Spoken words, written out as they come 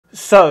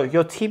So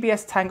your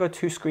TBS Tango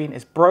 2 screen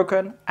is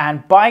broken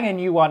and buying a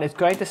new one is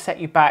going to set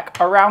you back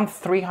around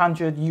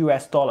 $300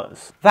 US.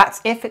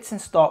 That's if it's in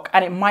stock,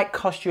 and it might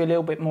cost you a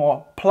little bit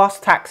more, plus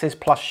taxes,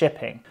 plus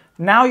shipping.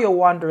 Now you're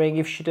wondering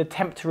if you should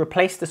attempt to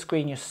replace the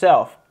screen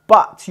yourself,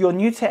 but you're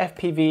new to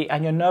FPV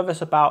and you're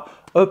nervous about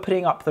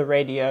opening up the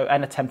radio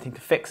and attempting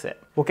to fix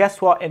it. Well, guess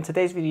what? In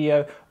today's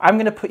video, I'm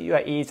going to put you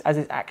at ease as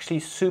it's actually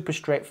super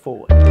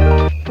straightforward.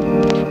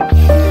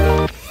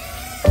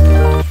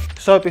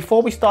 So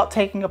before we start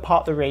taking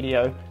apart the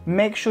radio,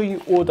 make sure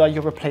you order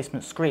your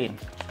replacement screen.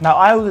 Now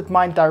I ordered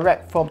mine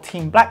direct from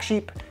Team Black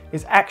Sheep.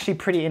 It's actually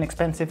pretty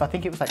inexpensive. I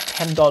think it was like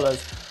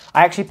 $10.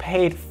 I actually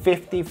paid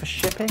 $50 for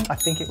shipping. I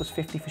think it was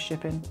 $50 for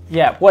shipping.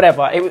 Yeah,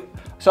 whatever.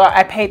 So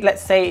I paid,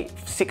 let's say,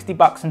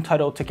 $60 in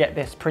total to get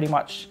this pretty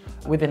much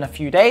within a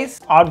few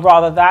days. I'd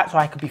rather that so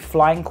I could be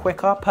flying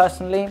quicker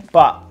personally.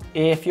 But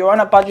if you're on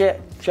a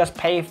budget, just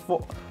pay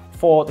for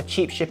the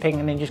cheap shipping,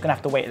 and then you're just gonna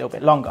have to wait a little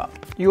bit longer.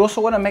 You also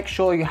wanna make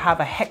sure you have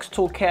a hex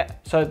toolkit.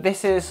 So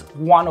this is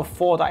one of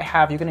 4 that I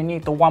have. You're gonna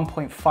need the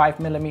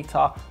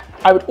 1.5mm.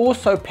 I would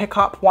also pick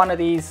up one of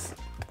these,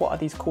 what are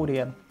these called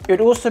again? It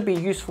would also be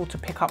useful to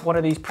pick up one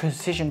of these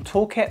precision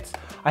toolkits.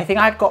 I think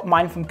I got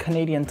mine from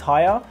Canadian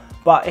Tire,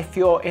 but if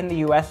you're in the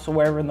US or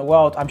wherever in the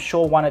world, I'm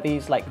sure one of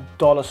these like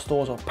dollar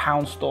stores or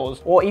pound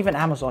stores, or even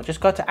Amazon, just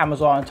go to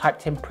Amazon and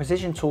type in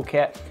precision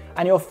toolkit,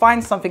 and you'll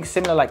find something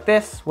similar like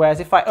this. Whereas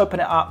if I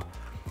open it up,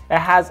 it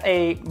has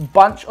a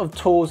bunch of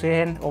tools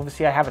in.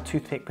 Obviously I have a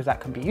toothpick because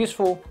that can be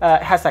useful.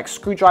 It has like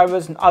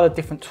screwdrivers and other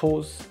different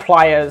tools,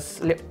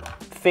 pliers,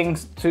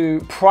 things to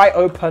pry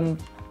open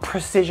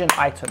precision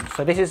items.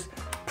 So this is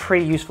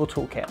pretty useful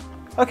toolkit.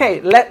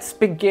 Okay, let's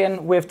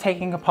begin with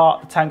taking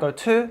apart the Tango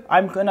 2.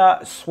 I'm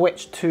gonna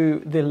switch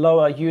to the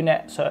lower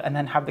unit and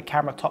then have the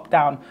camera top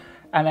down,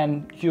 and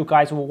then you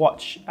guys will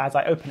watch as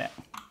I open it.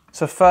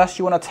 So first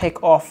you wanna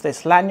take off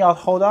this lanyard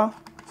holder.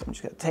 So I'm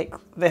just gonna take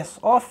this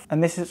off,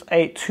 and this is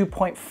a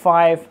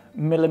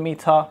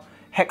 2.5mm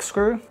hex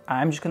screw.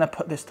 I'm just gonna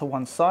put this to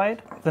one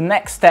side. The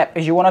next step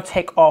is you wanna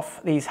take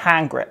off these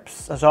hand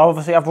grips. So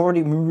obviously I've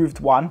already removed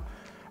one,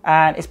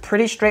 and it's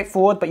pretty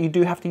straightforward, but you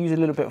do have to use a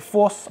little bit of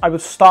force. I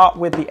would start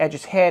with the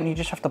edges here, and you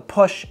just have to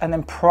push and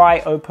then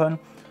pry open.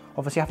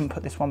 Obviously I haven't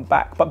put this one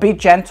back, but be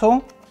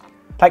gentle,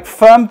 like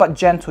firm but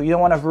gentle. You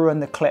don't wanna ruin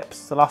the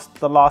clips.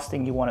 The last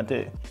thing you wanna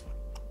do.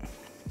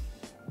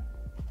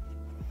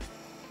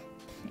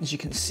 As you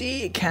can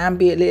see, it can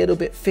be a little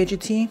bit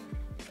fidgety.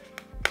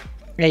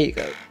 There you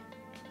go.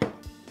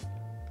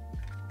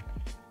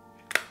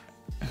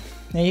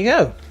 There you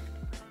go.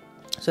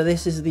 So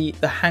this is the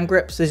hand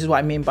grips. This is what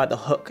I mean by the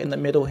hook in the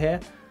middle here.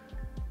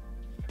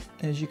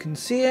 As you can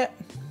see it.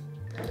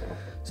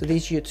 So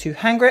these are your 2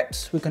 hand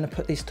grips. We're gonna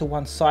put these to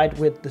one side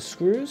with the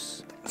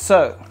screws.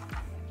 So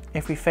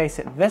if we face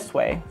it this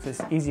way, so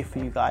it's easier for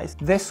you guys,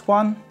 this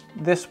one,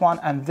 and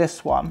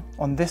this one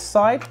on this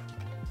side.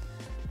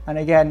 And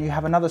again, you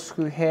have another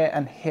screw here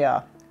and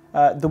here.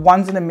 The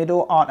ones in the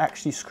middle aren't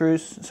actually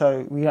screws,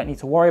 so we don't need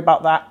to worry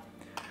about that.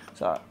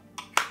 So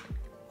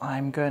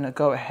I'm going to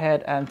go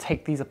ahead and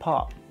take these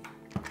apart.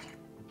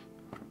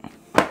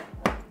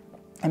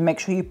 And make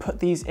sure you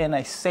put these in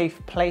a safe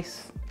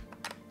place.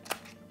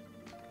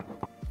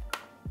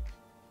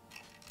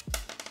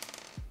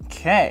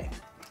 Okay,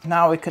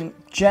 now we can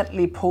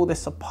gently pull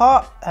this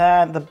apart,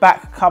 and the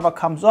back cover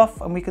comes off,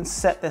 and we can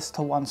set this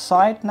to one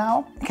side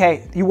now.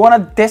 Okay, you want to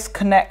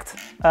disconnect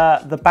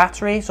the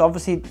battery. So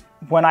obviously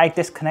when I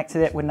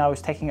disconnected it when I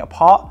was taking it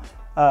apart,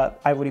 I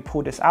already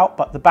pulled this out,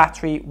 but the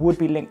battery would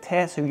be linked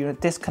here. So you're going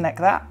to disconnect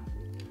that,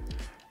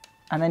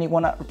 and then you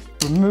want to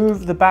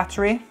remove the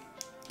battery.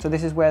 So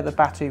this is where the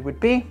battery would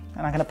be,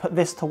 and I'm going to put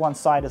this to one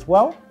side as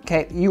well.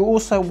 Okay, you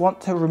also want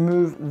to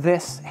remove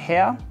this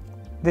here.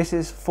 This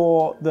is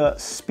for the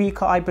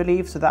speaker, I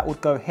believe, so that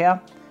would go here.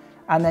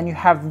 And then you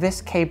have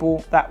this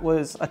cable that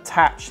was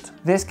attached.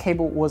 This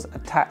cable was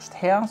attached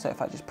here. So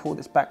if I just pull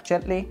this back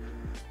gently,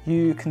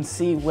 you can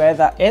see where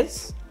that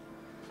is.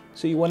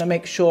 So you want to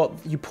make sure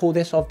you pull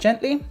this off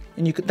gently.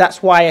 And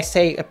that's why I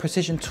say a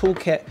precision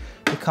toolkit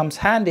becomes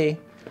handy,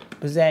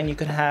 because then you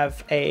can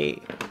have a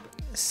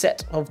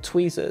set of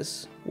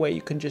tweezers where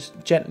you can just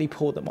gently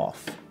pull them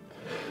off.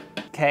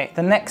 Okay,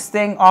 the next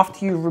thing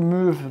after you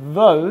remove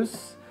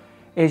those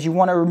is you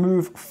want to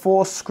remove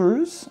 4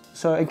 screws.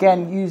 So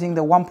again, using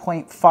the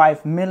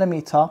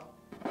 1.5mm.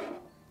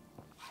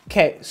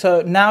 Okay,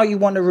 so now you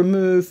want to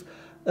remove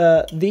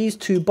these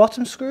 2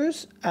 bottom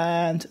screws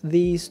and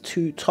these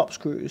 2 top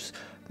screws.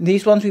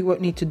 These ones we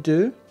won't need to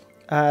do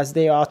as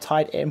they are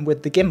tied in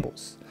with the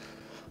gimbals.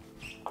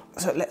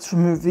 So let's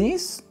remove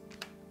these.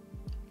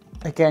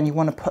 Again, you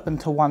want to put them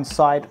to one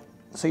side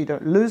so you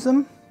don't lose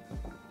them.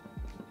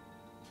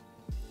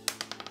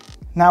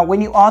 Now,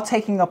 when you are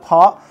taking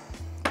apart,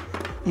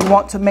 you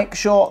want to make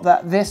sure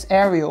that this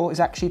aerial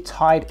is actually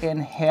tied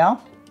in here.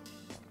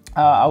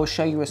 I will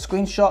show you a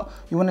screenshot.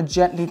 You want to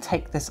gently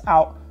take this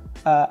out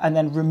and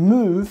then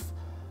remove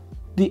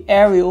the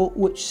aerial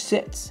which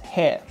sits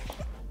here.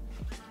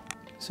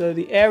 So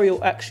the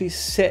aerial actually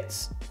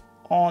sits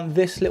on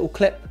this little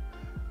clip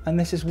and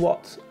this is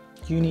what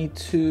you need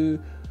to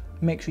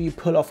make sure you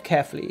pull off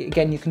carefully.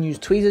 Again, you can use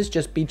tweezers,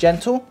 just be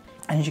gentle.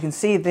 And as you can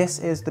see, this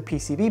is the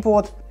PCB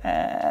board,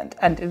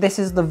 and this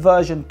is the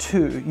version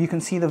 2. You can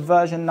see the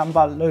version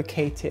number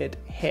located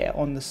here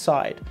on the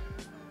side.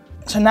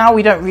 So now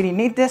we don't really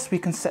need this. We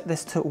can set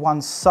this to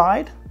one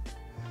side.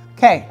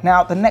 Okay,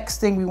 now the next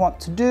thing we want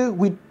to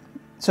do,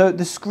 so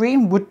the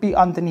screen would be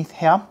underneath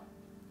here.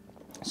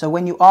 So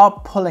when you are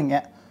pulling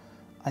it,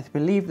 I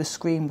believe the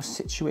screen was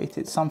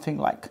situated something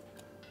like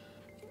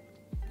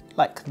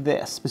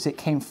this, because it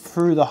came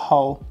through the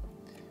hole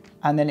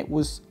and then it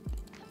was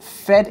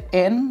fed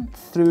in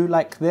through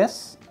like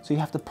this. So you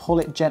have to pull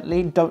it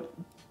gently. Don't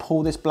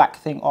pull this black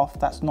thing off.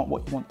 That's not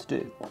what you want to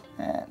do.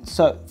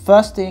 So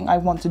first thing I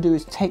want to do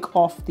is take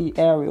off the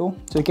aerial.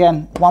 So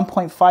again,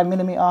 1.5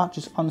 millimeter,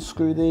 just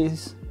unscrew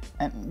these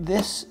and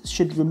this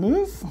should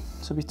remove.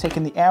 So we've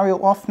taken the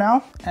aerial off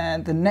now.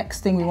 And the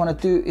next thing we want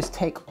to do is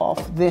take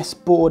off this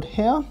board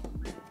here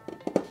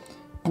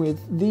with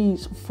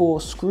these 4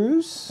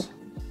 screws.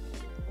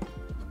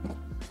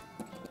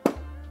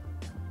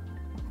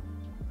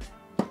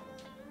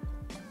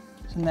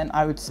 And then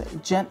I would say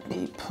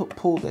gently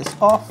pull this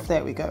off.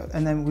 There we go.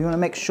 And then we want to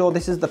make sure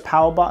this is the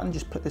power button.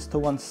 Just put this to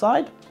one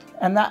side.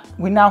 And that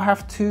we now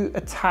have to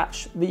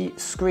attach the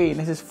screen.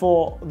 This is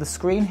for the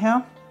screen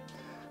here.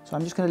 So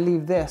I'm just going to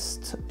leave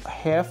this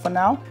here for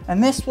now.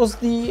 And this was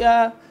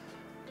the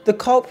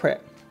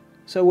culprit.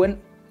 So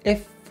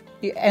if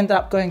you end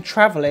up going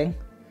traveling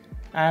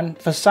and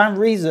for some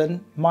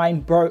reason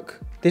mine broke,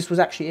 this was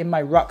actually in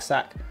my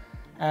rucksack.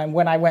 And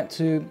when I went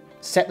to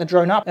set the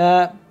drone up,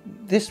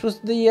 this was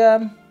the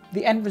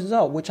end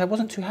result, which I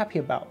wasn't too happy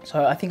about.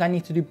 So I think I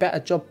need to do a better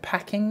job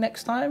packing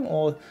next time,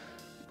 or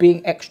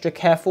being extra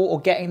careful, or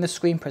getting the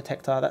screen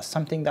protector. That's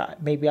something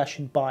that maybe I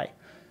should buy.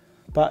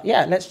 But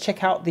yeah, let's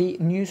check out the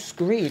new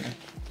screen.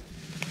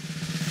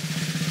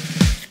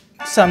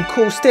 Some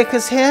cool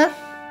stickers here.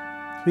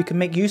 We can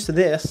make use of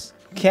this.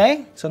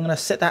 Okay, so I'm gonna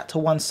set that to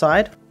one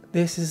side.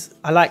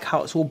 I like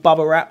how it's all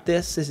bubble wrapped.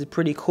 This is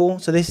pretty cool.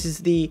 So this is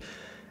the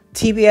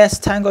TBS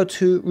Tango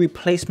 2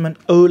 replacement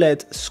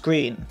OLED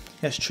screen.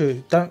 That's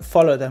true. Don't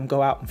follow them,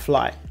 go out and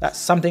fly. That's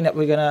something that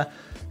we're gonna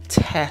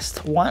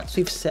test once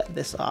we've set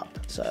this up.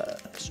 So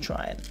let's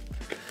try it.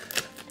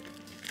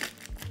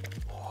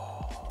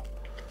 Oh,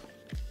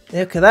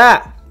 look at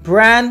that.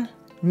 Brand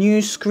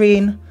new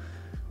screen.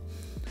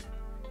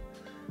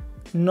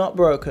 Not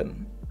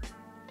broken.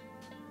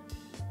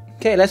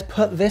 Okay, let's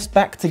put this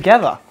back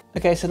together.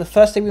 Okay, so the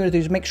first thing we're gonna do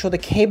is make sure the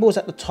cable's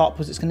at the top,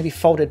 because it's gonna be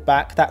folded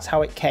back. That's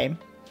how it came.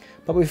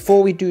 But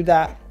before we do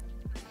that,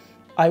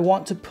 I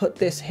want to put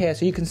this here.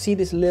 So you can see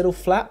this little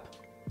flap.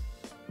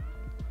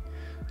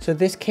 So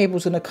this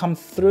cable's gonna come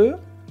through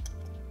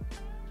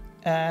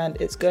and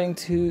it's going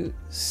to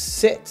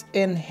sit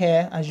in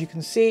here, as you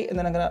can see, and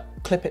then I'm gonna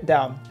clip it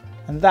down.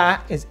 And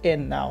that is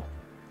in now.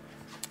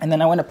 And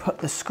then I wanna put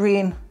the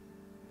screen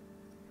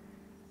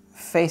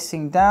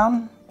facing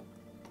down.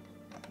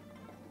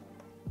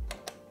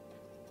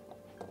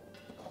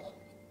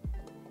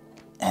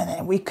 And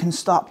then we can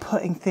start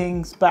putting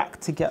things back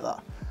together.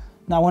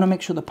 Now I want to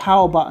make sure the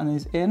power button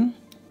is in.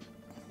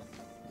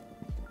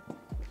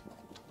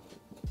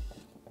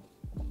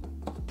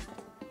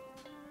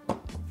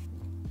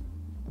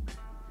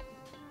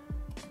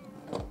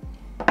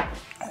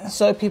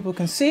 So people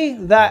can see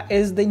that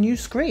is the new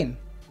screen.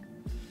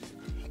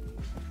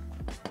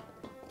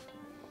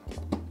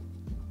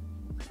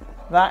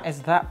 That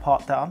is that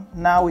part done.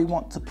 Now we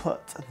want to put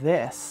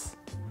this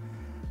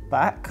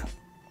back.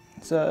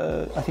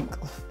 So I think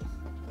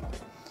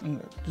I'm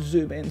gonna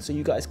zoom in so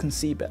you guys can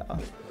see better.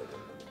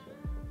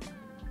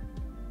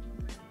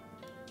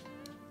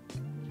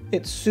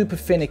 It's super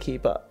finicky,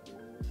 but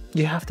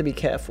you have to be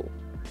careful.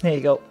 There you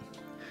go.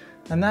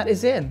 And that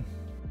is in.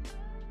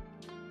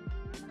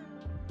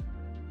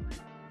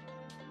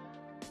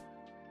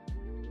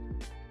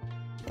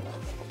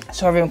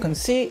 So everyone can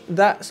see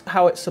that's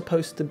how it's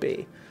supposed to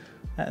be.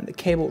 And the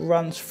cable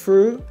runs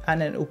through and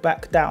then it'll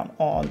back down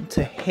on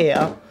to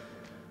here.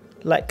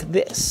 Like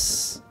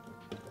this.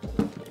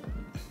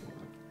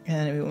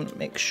 And we want to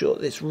make sure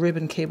this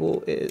ribbon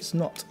cable is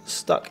not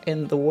stuck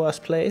in the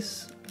worst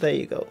place. There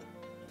you go.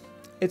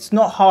 It's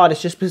not hard,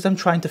 it's just because I'm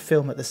trying to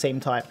film at the same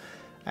time.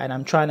 And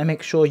I'm trying to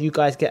make sure you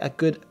guys get a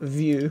good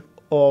view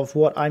of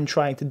what I'm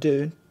trying to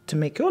do to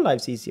make your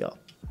lives easier.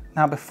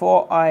 Now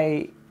before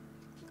I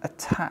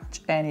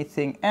attach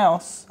anything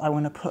else, I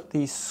want to put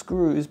these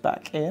screws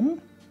back in.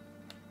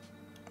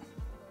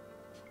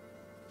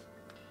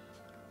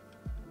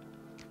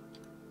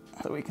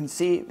 So we can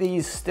see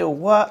these still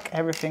work,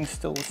 everything's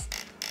still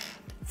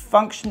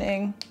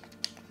functioning,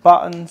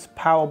 buttons,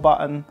 power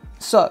button.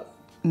 So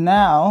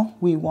now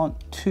we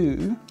want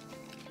to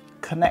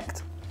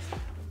connect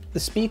the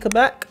speaker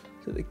back.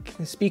 So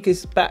the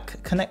speaker's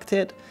back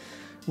connected.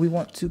 We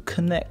want to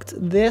connect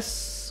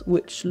this,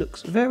 which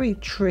looks very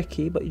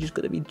tricky, but you just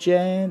got to be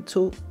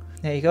gentle.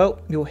 There you go.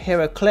 You'll hear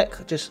a click,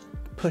 just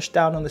push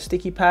down on the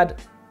sticky pad.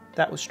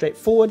 That was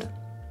straightforward.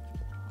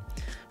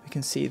 You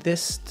can see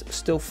this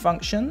still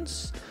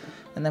functions.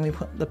 And then we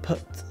put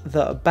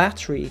the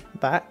battery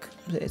back.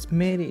 It's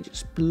merely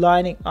just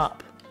lining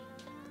up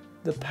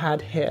the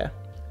pad here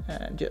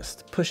and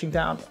just pushing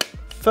down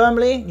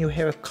firmly. You'll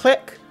hear a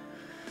click.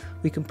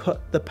 We can put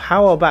the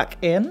power back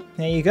in.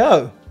 There you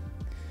go.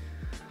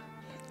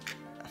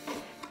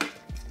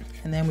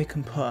 And then we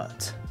can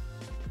put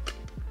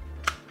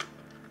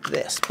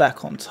this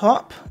back on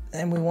top.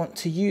 Then we want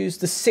to use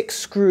the 6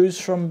 screws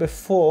from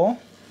before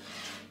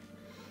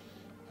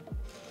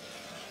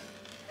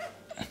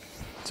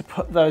to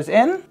put those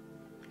in.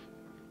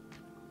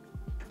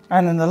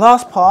 And then the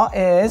last part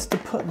is to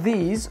put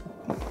these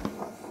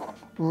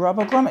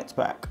rubber grommets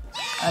back.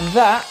 And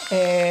that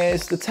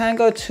is the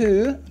Tango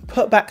 2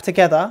 put back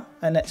together.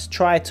 And let's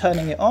try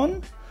turning it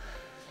on.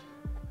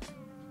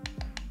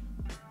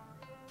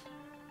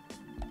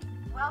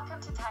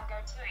 Welcome to Tango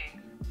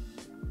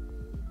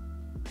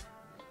 2.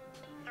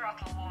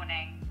 Throttle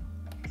warning.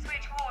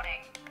 Switch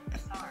warning.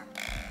 Sorry.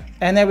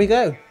 And there we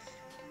go.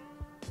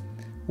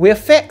 We're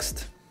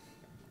fixed.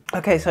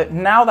 Okay, so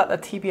now that the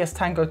TBS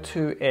Tango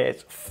 2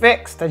 is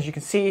fixed, as you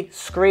can see,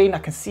 screen, I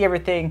can see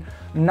everything.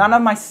 None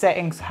of my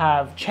settings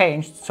have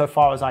changed so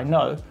far as I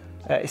know.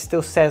 It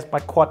still says my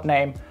quad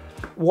name.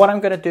 What I'm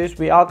gonna do is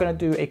we are gonna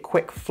do a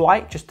quick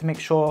flight just to make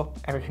sure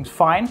everything's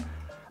fine.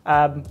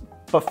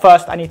 But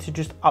first I need to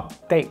just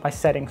update my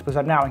settings because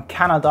I'm now in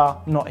Canada,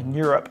 not in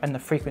Europe, and the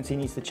frequency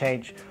needs to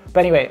change.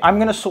 But anyway, I'm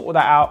gonna sort all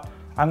that out.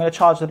 I'm gonna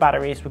charge the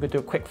batteries, we're gonna do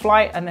a quick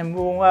flight, and then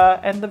we'll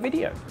end the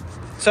video.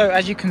 So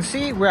as you can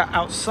see, we're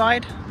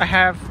outside. I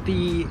have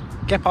the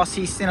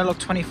GEP-RC Cinelog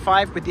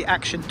 25 with the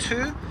Action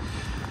 2,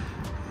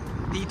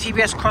 the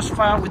TBS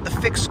Crossfire with the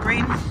fixed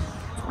screen,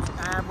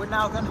 and we're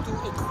now going to do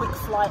a quick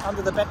flight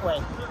under the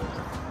Betway.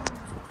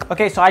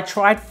 Okay, so I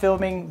tried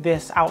filming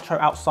this outro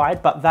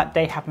outside, but that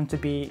day happened to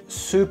be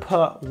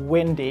super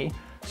windy,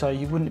 so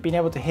you wouldn't have been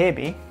able to hear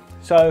me.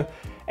 So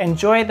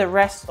enjoy the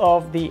rest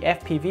of the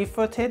FPV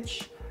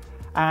footage,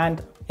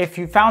 and if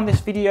you found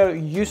this video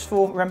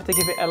useful, remember to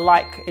give it a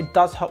like. It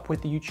does help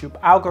with the YouTube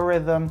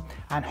algorithm,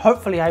 and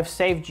hopefully I've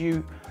saved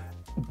you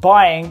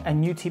buying a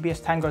new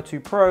TBS Tango 2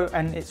 Pro,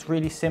 and it's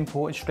really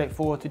simple and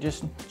straightforward to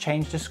just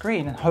change the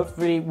screen, and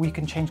hopefully we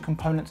can change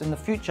components in the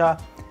future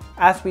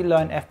as we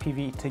learn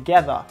FPV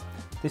together.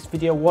 This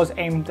video was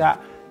aimed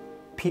at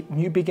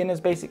new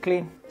beginners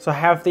basically. So I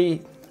have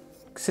the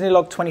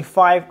Cinelog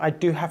 25. I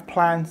do have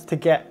plans to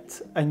get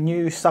a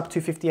new sub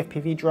 250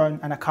 FPV drone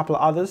and a couple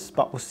of others,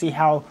 but we'll see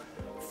how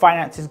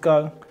finances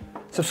go.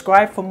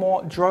 Subscribe for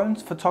more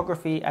drones,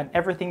 photography, and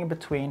everything in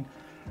between.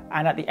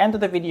 And at the end of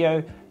the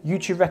video,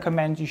 YouTube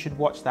recommends you should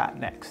watch that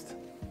next.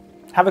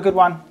 Have a good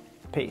one.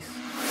 Peace.